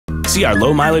See our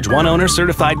low-mileage, one-owner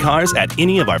certified cars at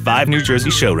any of our 5 New Jersey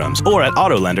showrooms or at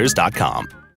AutoLenders.com.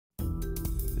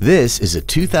 This is a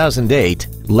 2008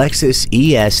 Lexus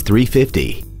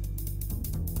ES350.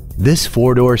 This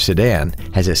 4-door sedan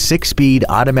has a 6-speed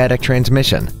automatic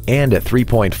transmission and a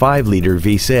 3.5-liter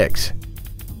V6.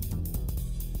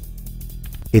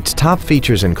 Its top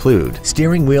features include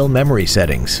steering wheel memory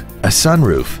settings, a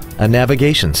sunroof, a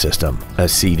navigation system, a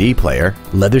CD player,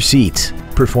 leather seats,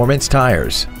 performance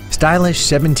tires, stylish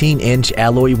 17-inch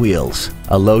alloy wheels,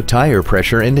 a low tire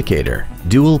pressure indicator,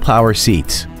 dual power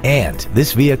seats, and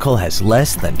this vehicle has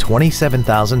less than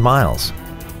 27,000 miles.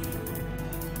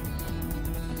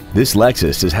 This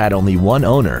Lexus has had only one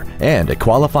owner and it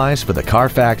qualifies for the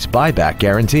Carfax buyback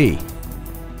guarantee.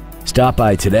 Stop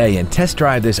by today and test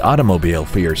drive this automobile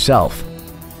for yourself.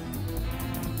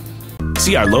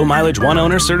 See our low-mileage,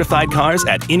 one-owner certified cars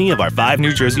at any of our 5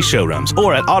 New Jersey showrooms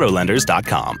or at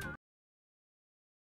AutoLenders.com.